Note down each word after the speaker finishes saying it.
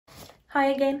Hi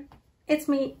again, it's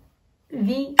me,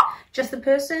 V, just a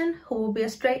person who will be a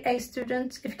straight A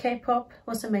student if K-pop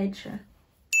was a major.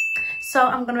 So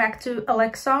I'm gonna react to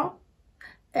AleXa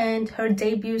and her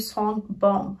debut song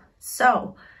Bomb.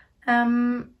 So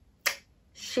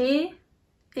she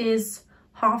is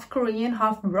half Korean,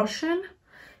 half Russian.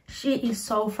 She is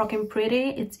so fucking pretty,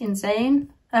 it's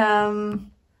insane.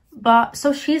 But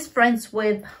so she's friends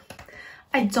with,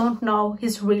 I don't know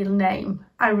his real name,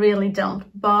 I really don't,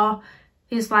 but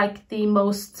he's like the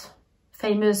most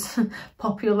famous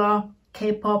popular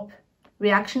K-pop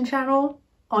reaction channel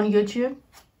on YouTube,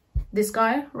 this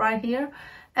guy right here,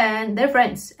 and they're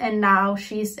friends, and now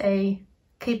she's a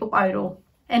K-pop idol,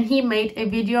 and he made a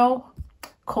video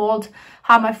called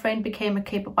How My Friend Became a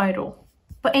K-pop Idol.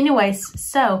 But anyways,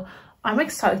 so I'm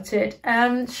excited.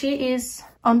 She is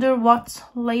under what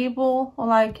label or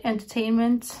like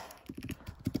entertainment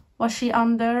was she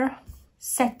under?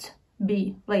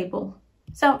 𝗙𝗢𝗟𝗟𝗪 label.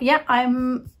 So yeah,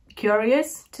 I'm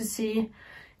curious to see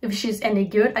if she's any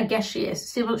good. I guess she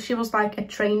is. She was like a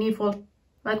trainee for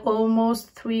like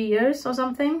almost 3 years or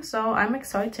something, so I'm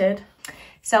excited.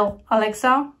 So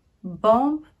AleXa,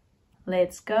 Bomb,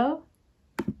 let's go.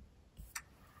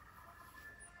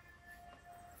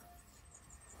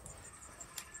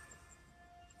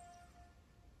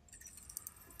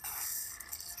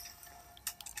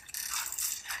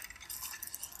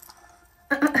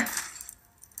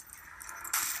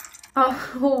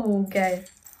 Oh, okay.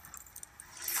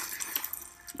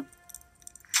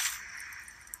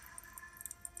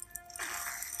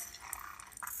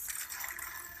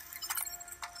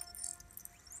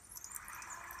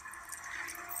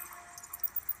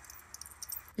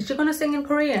 Is she gonna sing in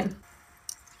Korean?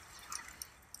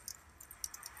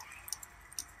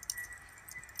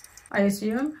 I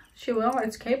assume she will,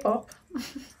 it's K-pop.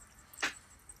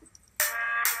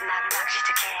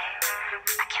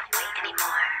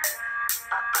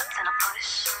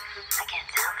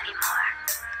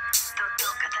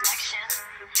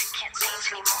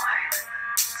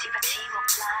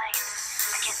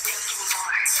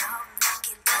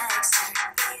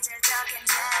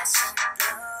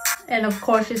 And of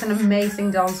course she's an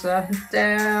amazing dancer.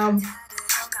 Damn.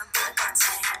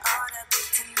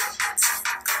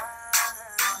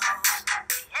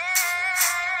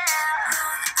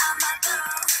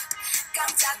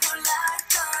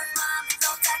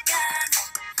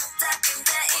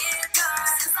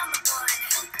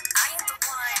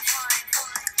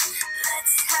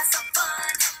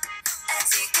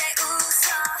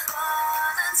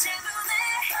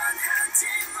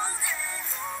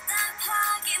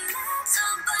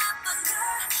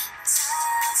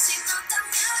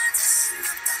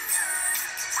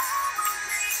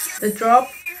 The drop.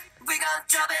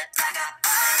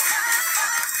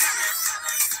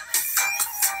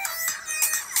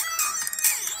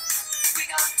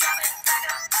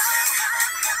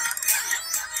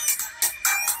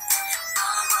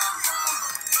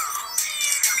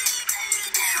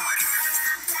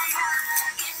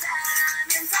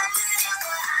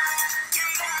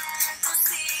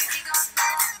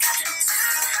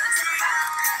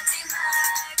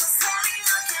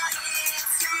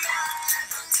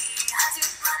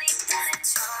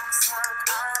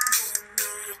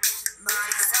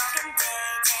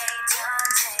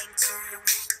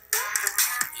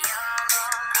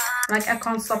 Like, I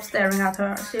can't stop staring at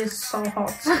her. She is so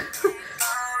hot.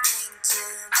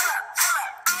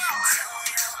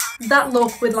 That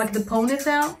look with like the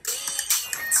ponytail.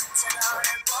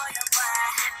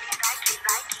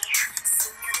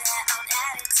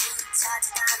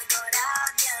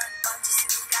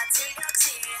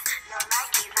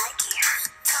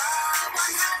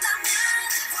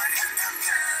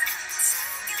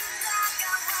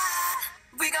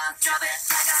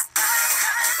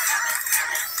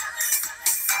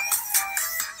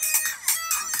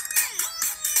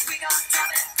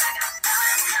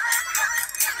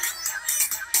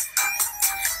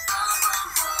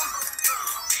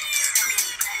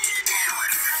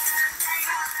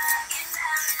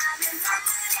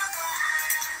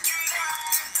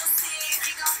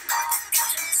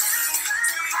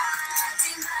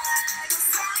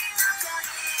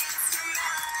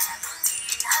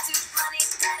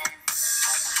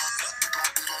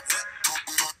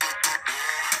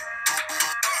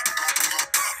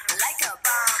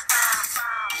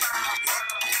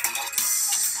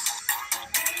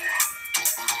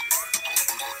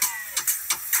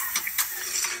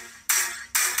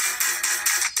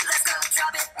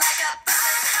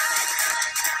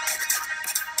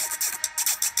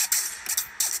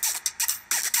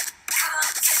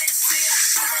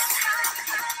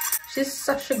 She's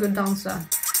such a good dancer.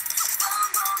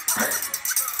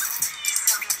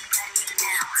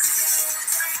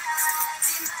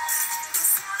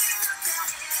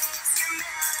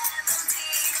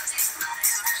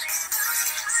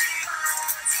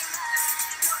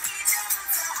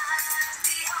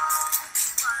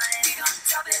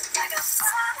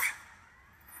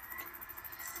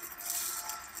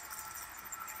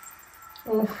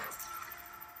 Oof.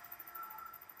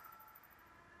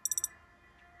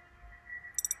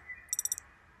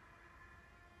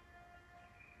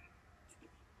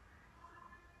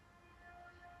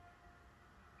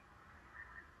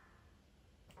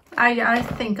 I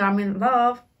think I'm in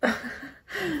love.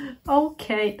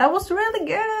 Okay, that was really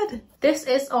good. This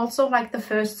is also like the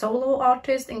first solo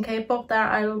artist in K-pop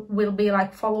that I will be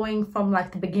like following from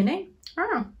like the beginning.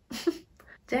 Oh.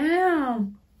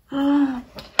 Damn.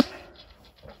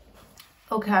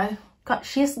 Okay,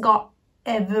 she's got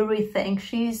everything.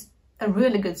 She's a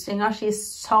really good singer. She's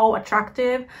so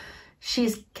attractive.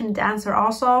 She can dance her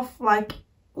ass off. Like,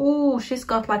 ooh, she's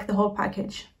got like the whole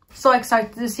package. So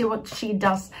excited to see what she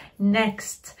does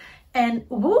next. And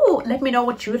woo, let me know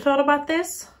what you thought about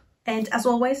this. And as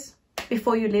always,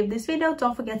 before you leave this video,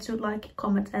 don't forget to like,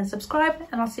 comment and subscribe.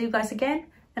 And I'll see you guys again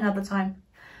another time.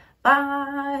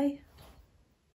 Bye.